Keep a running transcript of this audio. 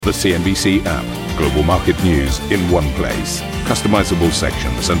The CNBC app. Global market news in one place. Customizable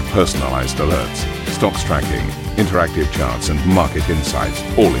sections and personalized alerts. Stocks tracking, interactive charts and market insights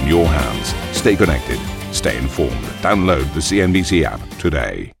all in your hands. Stay connected. Stay informed. Download the CNBC app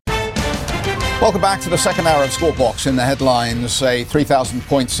today. Welcome back to the second hour of Squawk. In the headlines, a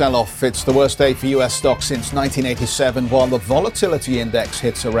 3,000-point sell-off. It's the worst day for U.S. stocks since 1987, while the volatility index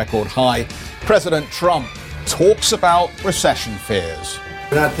hits a record high. President Trump talks about recession fears.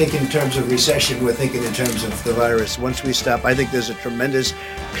 We're not thinking in terms of recession, we're thinking in terms of the virus. Once we stop, I think there's a tremendous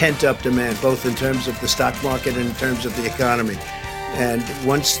pent-up demand, both in terms of the stock market and in terms of the economy. And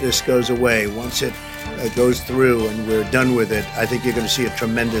once this goes away, once it goes through and we're done with it, I think you're going to see a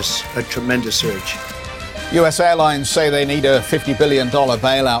tremendous surge. U.S. airlines say they need a $50 billion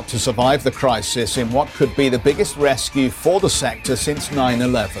bailout to survive the crisis in what could be the biggest rescue for the sector since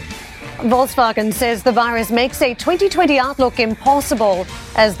 9/11. Volkswagen says the virus makes a 2020 outlook impossible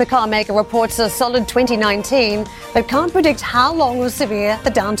as the car maker reports a solid 2019 but can't predict how long or severe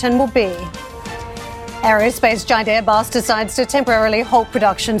the downturn will be. Aerospace giant Airbus decides to temporarily halt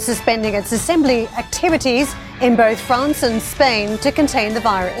production, suspending its assembly activities in both France and Spain to contain the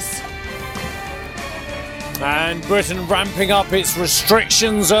virus. And Britain ramping up its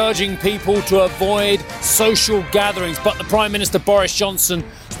restrictions, urging people to avoid social gatherings. But the Prime Minister Boris Johnson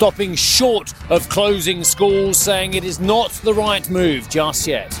stopping short of closing schools, saying it is not the right move just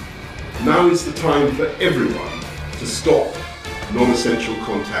yet. Now is the time for everyone to stop non-essential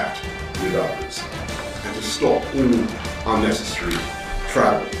contact with others and to stop all unnecessary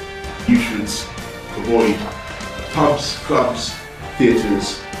travel. You should avoid pubs, clubs,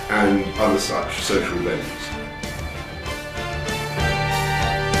 theatres and other such social venues.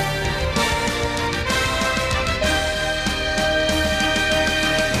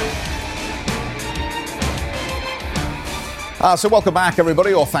 So welcome back,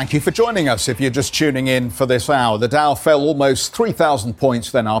 everybody, or thank you for joining us. If you're just tuning in for this hour, the Dow fell almost 3,000 points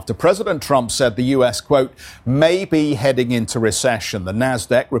then after President Trump said the U.S., quote, may be heading into recession. The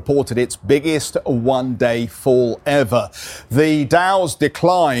Nasdaq reported its biggest one-day fall ever. The Dow's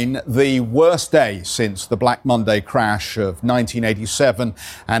decline, the worst day since the Black Monday crash of 1987,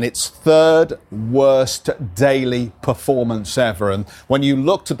 and its third worst daily performance ever. And when you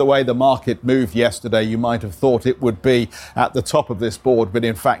looked at the way the market moved yesterday, you might have thought it would be at the top of this board, but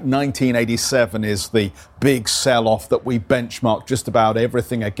in fact 1987 is the big sell-off that we benchmark just about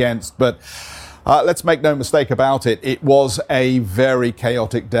everything against. But let's make no mistake about it, it was a very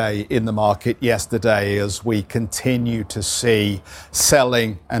chaotic day in the market yesterday as we continue to see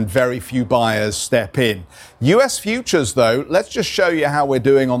selling and very few buyers step in. US futures, though, let's just show you how we're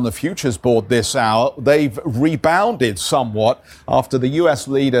doing on the futures board this hour. They've rebounded somewhat after the US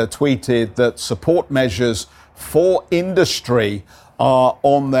leader tweeted that support measures for industry are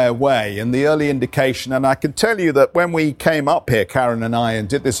on their way. And the early indication, and I can tell you that when we came up here, Karen and I, and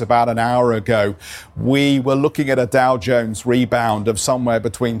did this about an hour ago, we were looking at a Dow Jones rebound of somewhere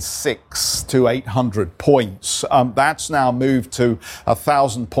between 600 to 800 points. That's now moved to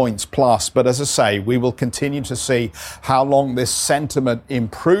 1,000 points plus. But as I say, we will continue to see how long this sentiment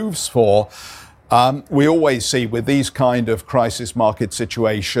improves for. We always see with these kind of crisis market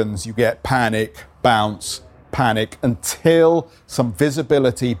situations, you get panic, bounce, panic until some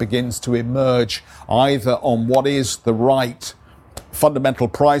visibility begins to emerge either on what is the right fundamental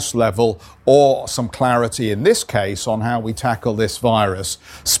price level or some clarity in this case on how we tackle this virus.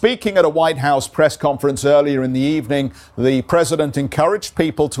 Speaking at a White House press conference earlier in the evening, the president encouraged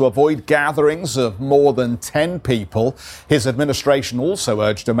people to avoid gatherings of more than 10 people. His administration also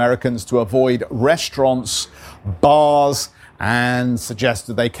urged Americans to avoid restaurants, bars, and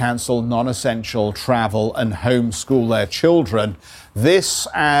suggested they cancel non-essential travel and homeschool their children. This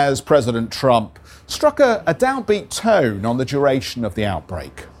as President Trump struck a downbeat tone on the duration of the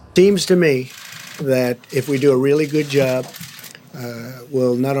outbreak. Seems to me that if we do a really good job,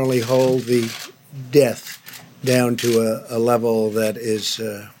 we'll not only hold the death down to a level that is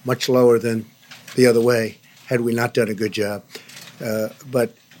much lower than the other way, had we not done a good job.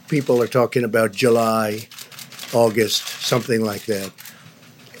 But people are talking about July, August, something like that.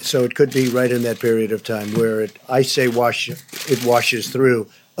 So it could be right in that period of time where it washes through.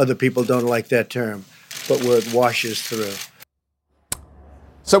 Other people don't like that term, but where it washes through.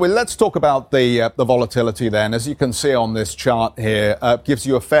 So let's talk about the volatility then. As you can see on this chart here, gives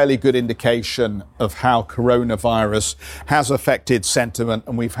you a fairly good indication of how coronavirus has affected sentiment,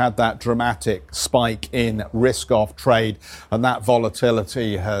 and we've had that dramatic spike in risk-off trade, and that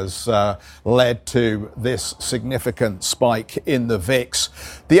volatility has led to this significant spike in the VIX.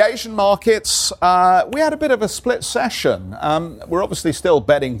 The Asian markets, we had a bit of a split session. We're obviously still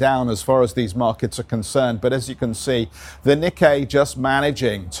bedding down as far as these markets are concerned, but as you can see, the Nikkei just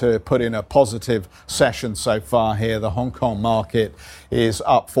managing to put in a positive session so far here. The Hong Kong market is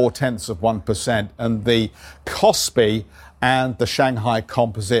up 0.4%, and the Kospi and the Shanghai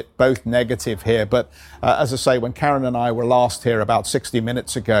Composite both negative here. But as I say, when Karen and I were last here about 60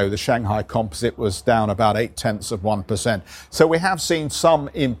 minutes ago, the Shanghai Composite was down about 0.8%. So we have seen some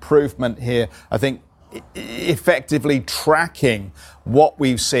improvement here, I think, effectively tracking what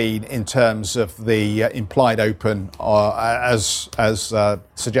we've seen in terms of the implied open as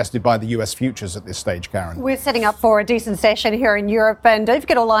suggested by the US futures at this stage, Karen. We're setting up for a decent session here in Europe, and don't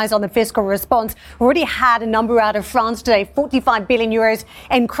forget all eyes on the fiscal response. We already had a number out of France today, 45 billion euros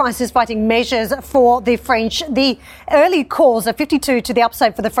in crisis-fighting measures for the French. The early calls are 52 to the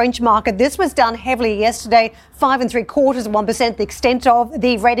upside for the French market. This was done heavily yesterday, 5.75%, the extent of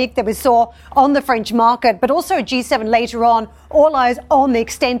the rhetoric that we saw on the French market, but also G7 later on. All eyes on the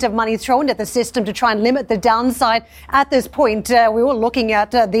extent of money thrown at the system to try and limit the downside. At this point, we were looking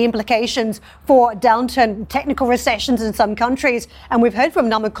at the implications for downturn, technical recessions in some countries. And we've heard from a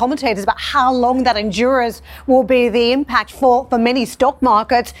number of commentators about how long that endures will be the impact for many stock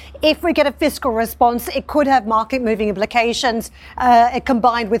markets. If we get a fiscal response, it could have market moving implications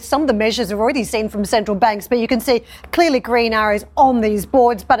combined with some of the measures we've already seen from central banks. But you can see clearly green arrows on these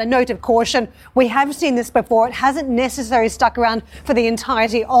boards. But a note of caution, we have seen this before. It hasn't necessarily stuck around for the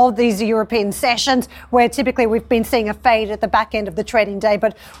entirety of these European sessions, where typically we've been seeing a fade at the back end of the trading day.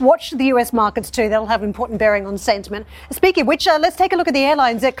 But watch the US markets too. That'll have important bearing on sentiment. Speaking of which, let's take a look at the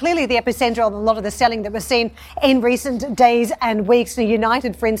airlines. They're clearly the epicenter of a lot of the selling that we're seeing in recent days and weeks.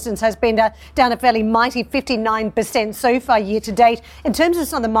 United, for instance, has been down a fairly mighty 59% so far year to date. In terms of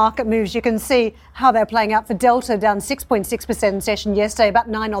some of the market moves, you can see how they're playing out for Delta, down 6.6% in session yesterday, about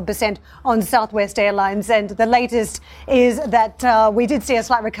 9% on Southwest Airlines. And the latest is that we did see a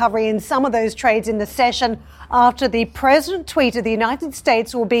slight recovery in some of those trades in the session after the president tweeted the United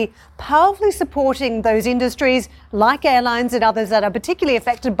States will be powerfully supporting those industries like airlines and others that are particularly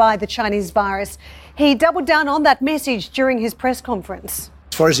affected by the Chinese virus. He doubled down on that message during his press conference.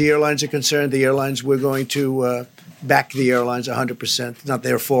 As far as the airlines are concerned, the airlines, we're going to back the airlines 100%. It's not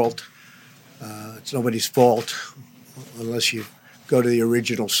their fault. It's nobody's fault unless you go to the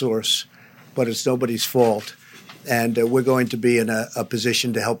original source, but it's nobody's fault. And we're going to be in a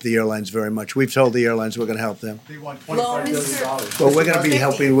position to help the airlines very much. We've told the airlines we're going to help them. They want $25 billion. Well, we're going to be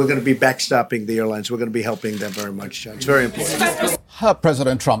helping. We're going to be backstopping the airlines. We're going to be helping them very much, John. It's very important.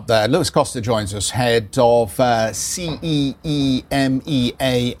 President Trump there. Lewis Costa joins us, head of CEEMEA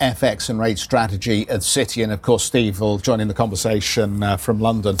FX and rate strategy at Citi. And of course, Steve will join in the conversation from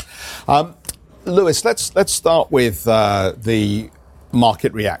London. Lewis, let's start with the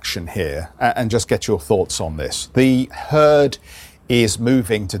market reaction here and just get your thoughts on this. The herd is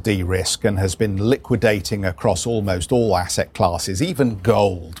moving to de-risk and has been liquidating across almost all asset classes. Even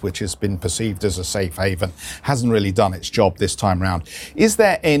gold, which has been perceived as a safe haven, hasn't really done its job this time round. Is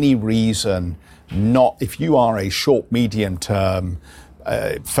there any reason not, if you are a short, medium term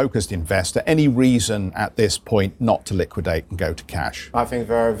focused investor, any reason at this point not to liquidate and go to cash? I think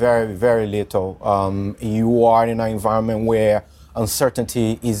very, very, very little. You are in an environment where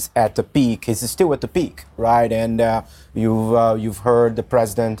uncertainty is at the peak. It's still at the peak, right? And you've heard the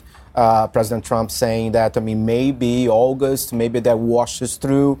President Trump saying that, maybe August, maybe that washes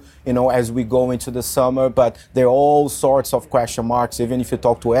through, as we go into the summer. But there are all sorts of question marks, even if you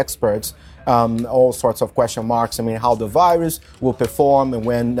talk to experts. All sorts of question marks. How the virus will perform and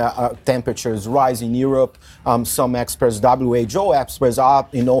when temperatures rise in Europe. Some experts, WHO experts, are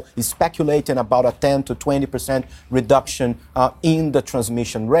speculating about a 10 to 20% reduction in the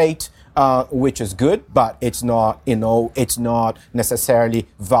transmission rate, which is good, but it's not, it's not necessarily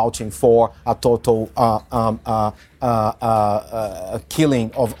vouching for a total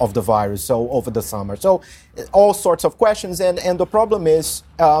killing of the virus. So over the summer, so all sorts of questions, and the problem is.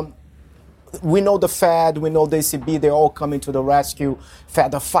 We know the Fed, we know the ECB, they're all coming to the rescue.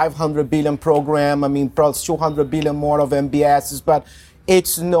 Fed, a $500 billion program, plus $200 billion more of MBSs, but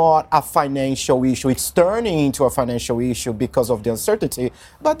it's not a financial issue. It's turning into a financial issue because of the uncertainty,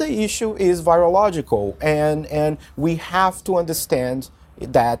 but the issue is virological. And we have to understand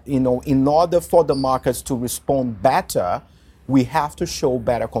that, in order for the markets to respond better, we have to show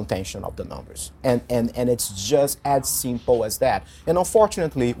better contention of the numbers. And it's just as simple as that. And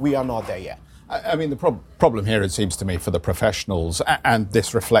unfortunately, we are not there yet. I mean, the problem here, it seems to me, for the professionals, and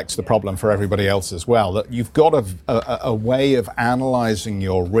this reflects the problem for everybody else as well, that you've got a way of analysing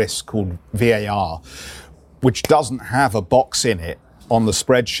your risk called VAR, which doesn't have a box in it on the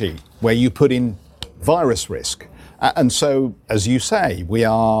spreadsheet where you put in virus risk. And so, as you say, we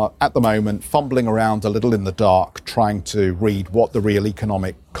are at the moment fumbling around a little in the dark, trying to read what the real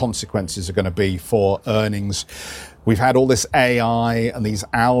economic consequences are going to be for earnings. We've had all this AI and these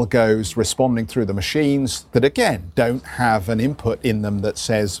algos responding through the machines that, again, don't have an input in them that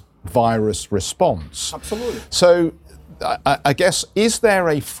says virus response. Absolutely. So I guess, is there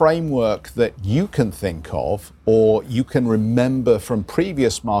a framework that you can think of or you can remember from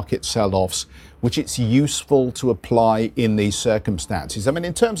previous market sell-offs which it's useful to apply in these circumstances? I mean,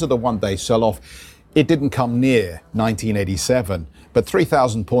 in terms of the one-day sell-off, it didn't come near 1987, but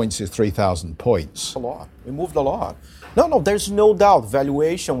 3,000 points is 3,000 points. A lot. We moved a lot. No, there's no doubt.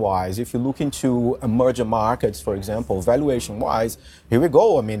 Valuation-wise, if you look into emerging markets, for example, valuation-wise, here we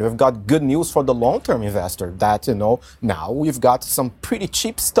go. I mean, we've got good news for the long-term investor that, now we've got some pretty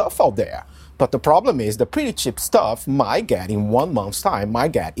cheap stuff out there. But the problem is the pretty cheap stuff might get, in 1 month's time,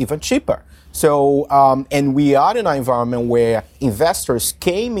 might get even cheaper. So, and we are in an environment where investors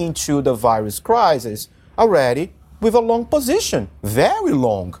came into the virus crisis already with a long position, very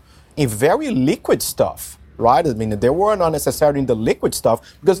long, in very liquid stuff, right? I mean, they were not necessarily in the liquid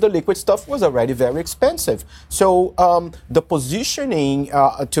stuff because the liquid stuff was already very expensive. So the positioning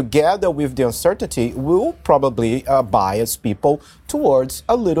together with the uncertainty will probably bias people towards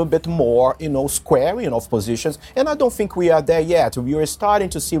a little bit more, squaring of positions. And I don't think we are there yet. We are starting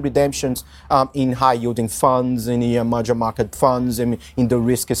to see redemptions in high-yielding funds, in the emerging market funds, in the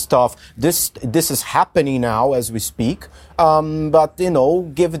risky stuff. This is happening now as we speak. But,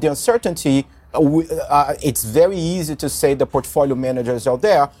 given the uncertainty, it's very easy to say the portfolio managers out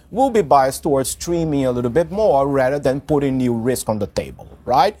there will be biased towards streaming a little bit more rather than putting new risk on the table,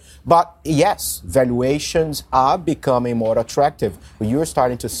 right? But yes, valuations are becoming more attractive. You're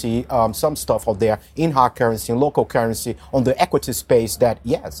starting to see some stuff out there in hard currency, in local currency, on the equity space that,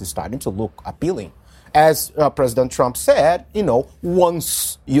 yes, is starting to look appealing. As President Trump said,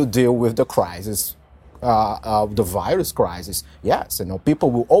 once you deal with the crisis, the virus crisis, yes, people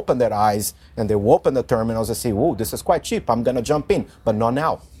will open their eyes and they will open the terminals and say, "Oh, this is quite cheap. I'm going to jump in," but not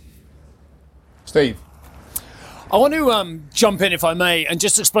now. Steve. I want to jump in, if I may, and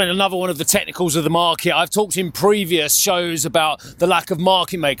just explain another one of the technicals of the market. I've talked in previous shows about the lack of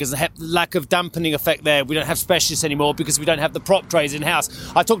market makers, the lack of dampening effect there. We don't have specialists anymore because we don't have the prop traders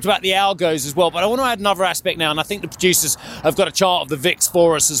in-house. I talked about the algos as well, but I want to add another aspect now, and I think the producers have got a chart of the VIX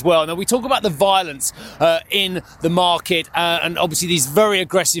for us as well. Now, we talk about the violence in the market, and obviously these very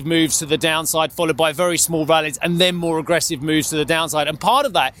aggressive moves to the downside, followed by very small rallies, and then more aggressive moves to the downside. And part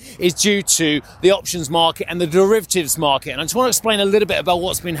of that is due to the options market and the derivatives market. And I just want to explain a little bit about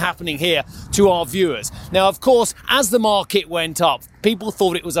what's been happening here to our viewers. Now, of course, as the market went up, people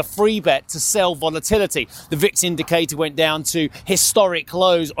thought it was a free bet to sell volatility. The VIX indicator went down to historic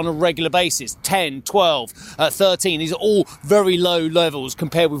lows on a regular basis, 10, 12, 13. These are all very low levels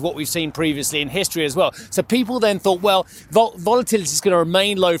compared with what we've seen previously in history as well. So people then thought, well, volatility is going to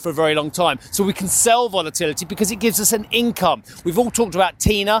remain low for a very long time, so we can sell volatility because it gives us an income. We've all talked about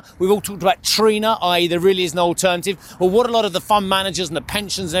TINA, we've all talked about TRINA, i.e. there really is an alternative. Well, what a lot of the fund managers and the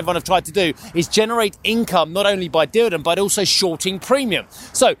pensions and everyone have tried to do is generate income not only by dividend but also shorting premium.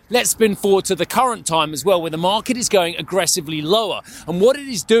 So let's spin forward to the current time as well, where the market is going aggressively lower. And what it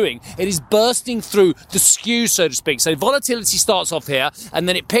is doing, it is bursting through the skew, so to speak. So volatility starts off here and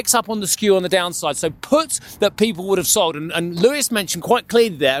then it picks up on the skew on the downside. So puts that people would have sold. And Lewis mentioned quite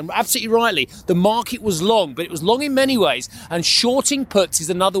clearly there, and absolutely rightly, the market was long, but it was long in many ways. And shorting puts is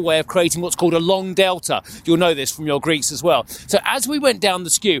another way of creating what's called a long delta. You'll know this from your Greeks as well. So as we went down the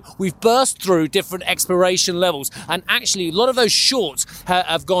skew, we've burst through different expiration levels. And actually, a lot of those shorts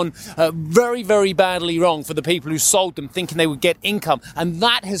have gone very, very badly wrong for the people who sold them, thinking they would get income. And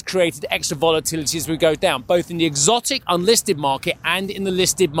that has created extra volatility as we go down, both in the exotic unlisted market and in the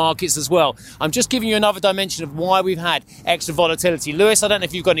listed markets as well. I'm just giving you another dimension of why we've had extra volatility. Lewis, I don't know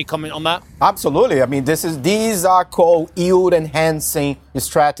if you've got any comment on that. Absolutely. I mean, these are called yield enhancing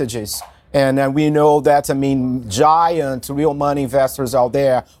strategies. And we know that, giant real money investors out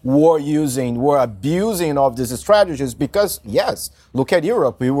there were abusing of these strategies because, yes, look at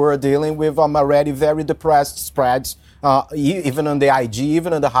Europe. We were dealing with already very depressed spreads even on the IG,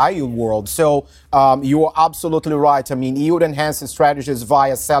 even in the high yield world. So you are absolutely right. I mean, yield enhancing strategies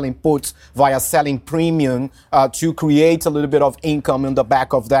via selling puts, via selling premium to create a little bit of income in the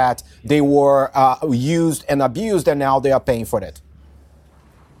back of that. They were used and abused, and now they are paying for it.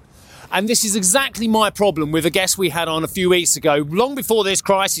 And this is exactly my problem with a guest we had on a few weeks ago, long before this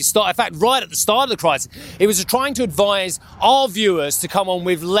crisis started. In fact, right at the start of the crisis, it was trying to advise our viewers to come on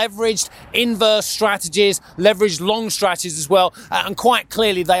with leveraged inverse strategies, leveraged long strategies as well. And quite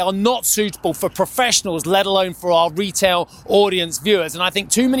clearly, they are not suitable for professionals, let alone for our retail audience viewers. And I think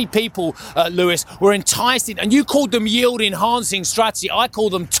too many people, Lewis, were enticed in, and you called them yield enhancing strategy. I call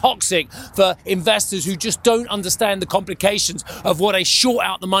them toxic for investors who just don't understand the complications of what a short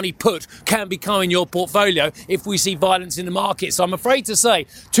out the money put can become in your portfolio if we see violence in the market. So I'm afraid to say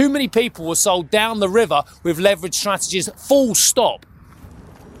too many people were sold down the river with leverage strategies, full stop.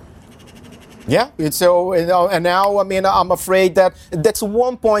 Yeah, it's so, and now, I mean, I'm afraid that that's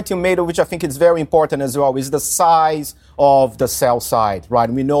one point you made, which I think is very important as well, is the size of the sell side, right?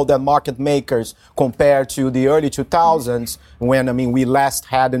 We know that market makers, compared to the early 2000s, when, I mean, we last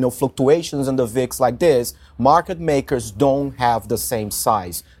had, fluctuations in the VIX like this, market makers don't have the same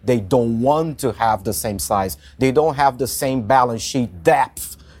size. They don't want to have the same size. They don't have the same balance sheet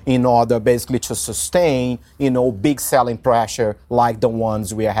depth in order basically to sustain, big selling pressure like the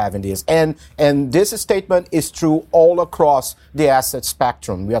ones we are having this. And this statement is true all across the asset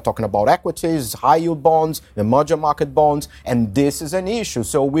spectrum. We are talking about equities, high yield bonds, emerging market bonds, and this is an issue.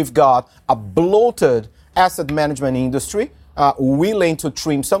 So we've got a bloated asset management industry willing to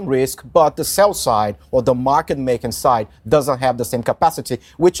trim some risk, but the sell side or the market making side doesn't have the same capacity,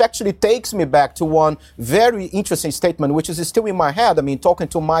 which actually takes me back to one very interesting statement, which is still in my head. I mean, talking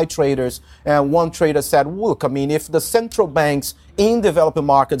to my traders, and one trader said, look, I mean, if the central banks in developing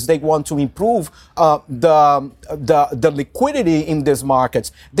markets, they want to improve the liquidity in these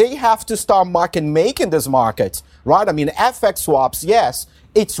markets, they have to start market making these markets, right? I mean, FX swaps, yes,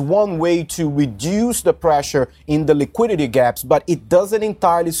 it's one way to reduce the pressure in the liquidity gaps, but it doesn't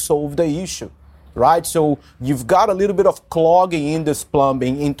entirely solve the issue, right? So you've got a little bit of clogging in this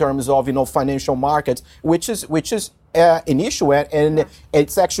plumbing in terms of, financial markets, which is an issue, and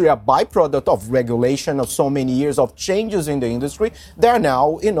it's actually a byproduct of regulation of so many years of changes in the industry. There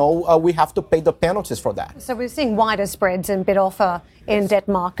now, we have to pay the penalties for that. So we're seeing wider spreads in bid offer in debt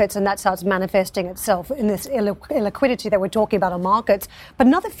markets, and that's how it's manifesting itself in this illiquidity that we're talking about on markets. But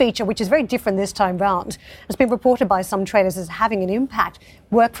another feature, which is very different this time round, has been reported by some traders as having an impact: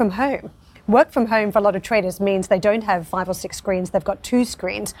 work from home. Work from home for a lot of traders means they don't have 5 or 6 screens, they've got 2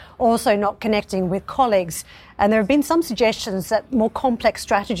 screens, also not connecting with colleagues. And there have been some suggestions that more complex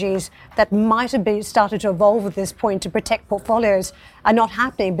strategies that might have been started to evolve at this point to protect portfolios are not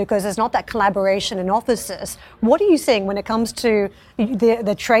happening because there's not that collaboration in offices. What are you seeing when it comes to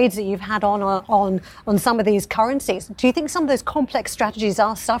the trades that you've had on some of these currencies? Do you think some of those complex strategies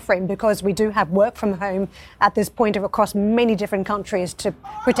are suffering because we do have work from home at this point across many different countries to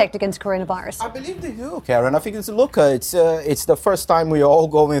protect against coronavirus? I believe they do, Karen. I think it's the first time we are all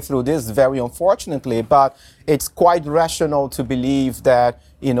going through this, very unfortunately, but it's quite rational to believe that,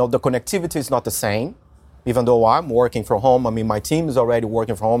 the connectivity is not the same. Even though I'm working from home, I mean, my team is already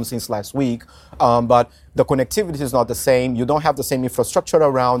working from home since last week, but the connectivity is not the same. You don't have the same infrastructure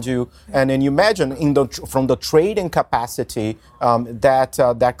around you. And then you imagine from the trading capacity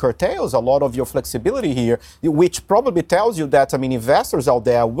that curtails a lot of your flexibility here, which probably tells you that, investors out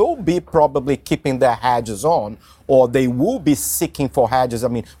there will be probably keeping their hedges on, or they will be seeking for hedges.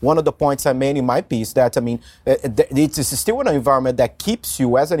 One of the points I made in my piece that, it is still an environment that keeps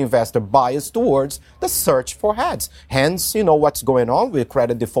you as an investor biased towards the search for hedges. Hence, what's going on with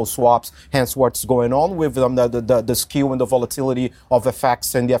credit default swaps, hence what's going on with the skew and the volatility of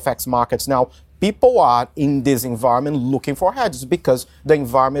FX and the FX markets. Now, people are in this environment looking for hedges because the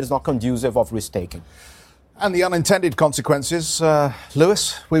environment is not conducive of risk-taking. And the unintended consequences,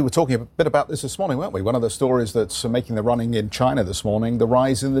 Lewis, we were talking a bit about this morning, weren't we? One of the stories that's making the running in China this morning, the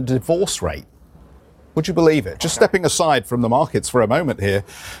rise in the divorce rate. Would you believe it? Just stepping aside from the markets for a moment here,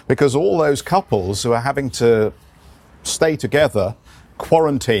 because all those couples who are having to stay together,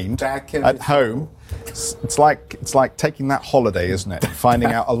 quarantined at home, it's like taking that holiday, isn't it?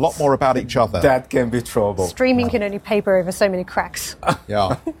 Finding out a lot more about each other. That can be trouble. Streaming can only paper over so many cracks.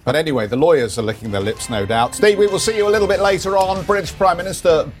 Yeah. But anyway, the lawyers are licking their lips, no doubt. Steve, we will see you a little bit later on. British Prime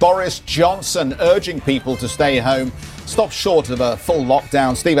Minister Boris Johnson urging people to stay home, stop short of a full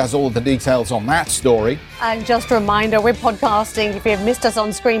lockdown. Steve has all of the details on that story. And just a reminder, we're podcasting. If you've missed us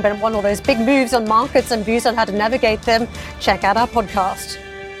on screen but want all those big moves on markets and views on how to navigate them, check out our podcast.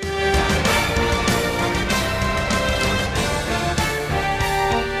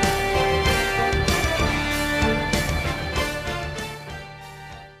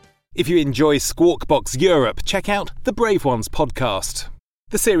 If you enjoy Squawk Box Europe, check out the Brave Ones podcast.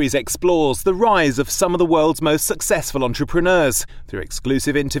 The series explores the rise of some of the world's most successful entrepreneurs. Through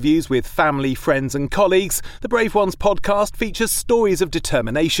exclusive interviews with family, friends and colleagues, the Brave Ones podcast features stories of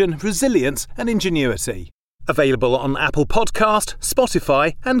determination, resilience and ingenuity. Available on Apple Podcast,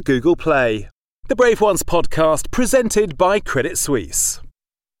 Spotify and Google Play. The Brave Ones podcast, presented by Credit Suisse.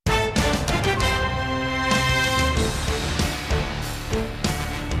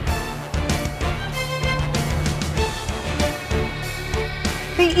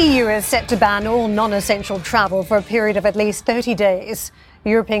 The EU is set to ban all non-essential travel for a period of at least 30 days.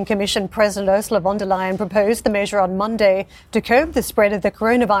 European Commission President Ursula von der Leyen proposed the measure on Monday to curb the spread of the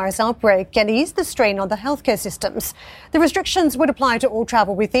coronavirus outbreak and ease the strain on the healthcare systems. The restrictions would apply to all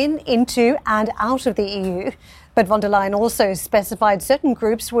travel within, into and out of the EU. But von der Leyen also specified certain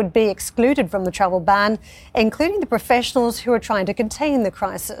groups would be excluded from the travel ban, including the professionals who are trying to contain the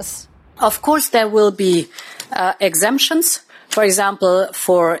crisis. Of course, there will be exemptions. For example,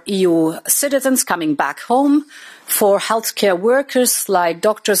 for EU citizens coming back home, for healthcare workers like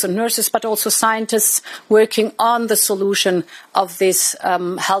doctors and nurses, but also scientists working on the solution of this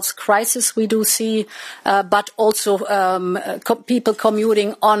health crisis we do see, but also people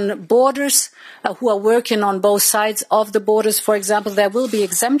commuting on borders who are working on both sides of the borders. For example, there will be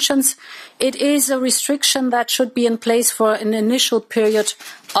exemptions. It is a restriction that should be in place for an initial period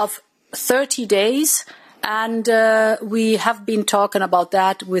of 30 days. And we have been talking about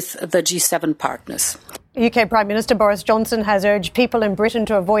that with the G7 partners. UK Prime Minister Boris Johnson has urged people in Britain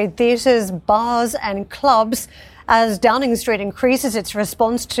to avoid theatres, bars and clubs as Downing Street increases its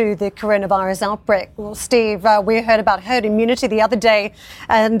response to the coronavirus outbreak. Well, Steve, we heard about herd immunity the other day,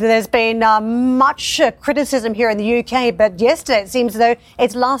 and there's been much criticism here in the UK. But yesterday it seems as though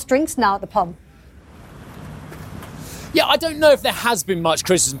it's last drinks now at the pub. Yeah, I don't know if there has been much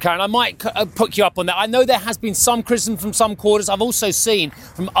criticism, Karen. I might put you up on that. I know there has been some criticism from some quarters. I've also seen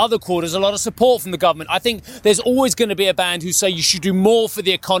from other quarters a lot of support from the government. I think there's always going to be a band who say you should do more for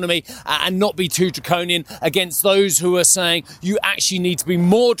the economy and not be too draconian against those who are saying you actually need to be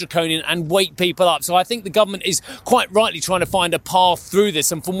more draconian and wake people up. So I think the government is quite rightly trying to find a path through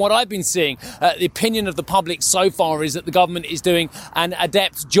this. And from what I've been seeing, the opinion of the public so far is that the government is doing an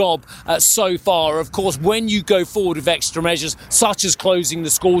adept job so far. Of course, when you go forward with extra measures such as closing the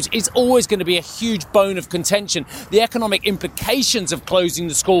schools, it's always going to be a huge bone of contention. The economic implications of closing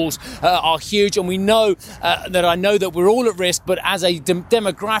the schools are huge, and we know that we're all at risk, but as a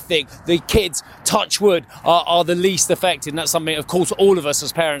demographic, the kids, touch wood, are the least affected, and that's something, of course, all of us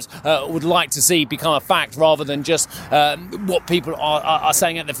as parents would like to see become a fact rather than just what people are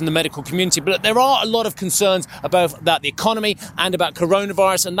saying out there from the medical community. But there are a lot of concerns about the economy and about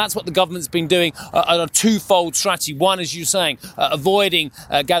coronavirus, and that's what the government's been doing on a twofold strategy. One, as you're saying, avoiding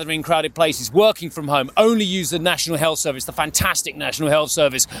gathering in crowded places, working from home, only use the National Health Service, the fantastic National Health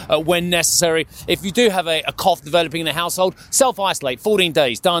Service, when necessary. If you do have a cough developing in the household, self-isolate, 14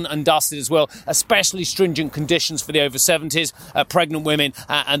 days, done and dusted as well. Especially stringent conditions for the over 70s, pregnant women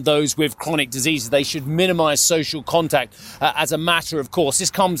and those with chronic diseases. They should minimise social contact as a matter of course. This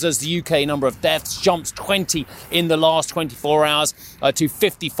comes as the UK number of deaths jumps 20 in the last 24 hours to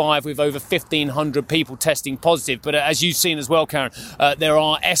 55, with over 1,500 people testing positive. But as you've seen as well, Karen, there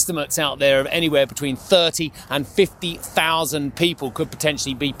are estimates out there of anywhere between 30 and 50,000 people could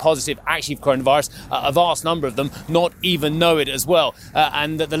potentially be positive actually for coronavirus. A vast number of them not even know it as well.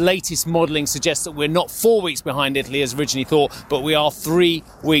 And that the latest modelling suggests that we're not 4 weeks behind Italy as originally thought, but we are 3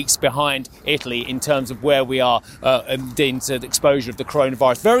 weeks behind Italy in terms of where we are into the exposure of the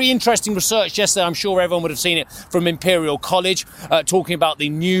coronavirus. Very interesting research yesterday. I'm sure everyone would have seen it from Imperial College, talking about the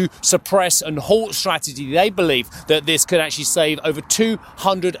new suppress and halt strategy. They believe that this could actually save over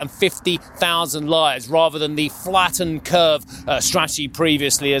 250,000 lives rather than the flattened curve strategy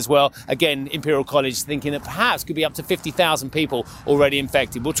previously as well. Again, Imperial College thinking that perhaps could be up to 50,000 people already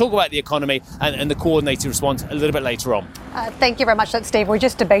infected. We'll talk about the economy and the coordinated response a little bit later on. Thank you very much, Steve. We're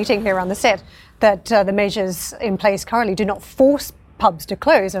just debating here on the set that the measures in place currently do not force pubs to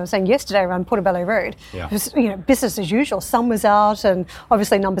close. I was saying yesterday around Portobello Road, it was, business as usual. Sun was out, and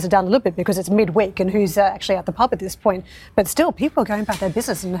obviously numbers are down a little bit because it's midweek and who's actually at the pub at this point. But still, people are going about their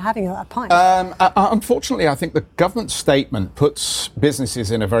business and having a pint. Unfortunately, I think the government statement puts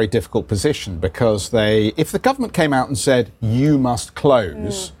businesses in a very difficult position because if the government came out and said, you must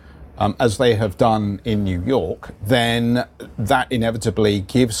close, as they have done in New York, then that inevitably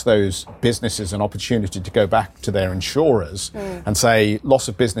gives those businesses an opportunity to go back to their insurers and say, loss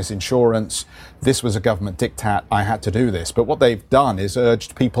of business insurance, this was a government diktat, I had to do this. But what they've done is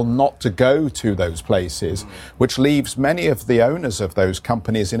urged people not to go to those places, which leaves many of the owners of those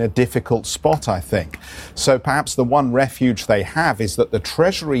companies in a difficult spot, I think. So perhaps the one refuge they have is that the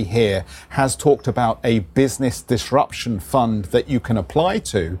Treasury here has talked about a business disruption fund that you can apply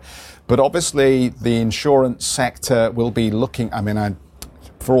to. But obviously, the insurance sector will be looking,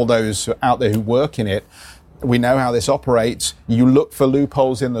 for all those out there who work in it, we know how this operates. You look for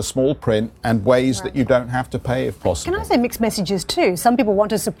loopholes in the small print and ways that you don't have to pay if possible. Can I say mixed messages too? Some people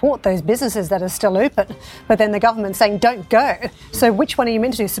want to support those businesses that are still open, but then the government's saying don't go. So which one are you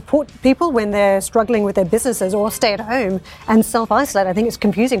meant to do? Support people when they're struggling with their businesses, or stay at home and self-isolate? I think it's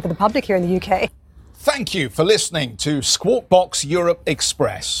confusing for the public here in the UK. Thank you for listening to Squawk Box Europe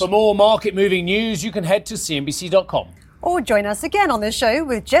Express. For more market-moving news, you can head to cnbc.com. Or join us again on the show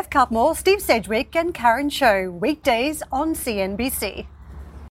with Jeff Cutmore, Steve Sedgwick and Karen Cho, weekdays on CNBC.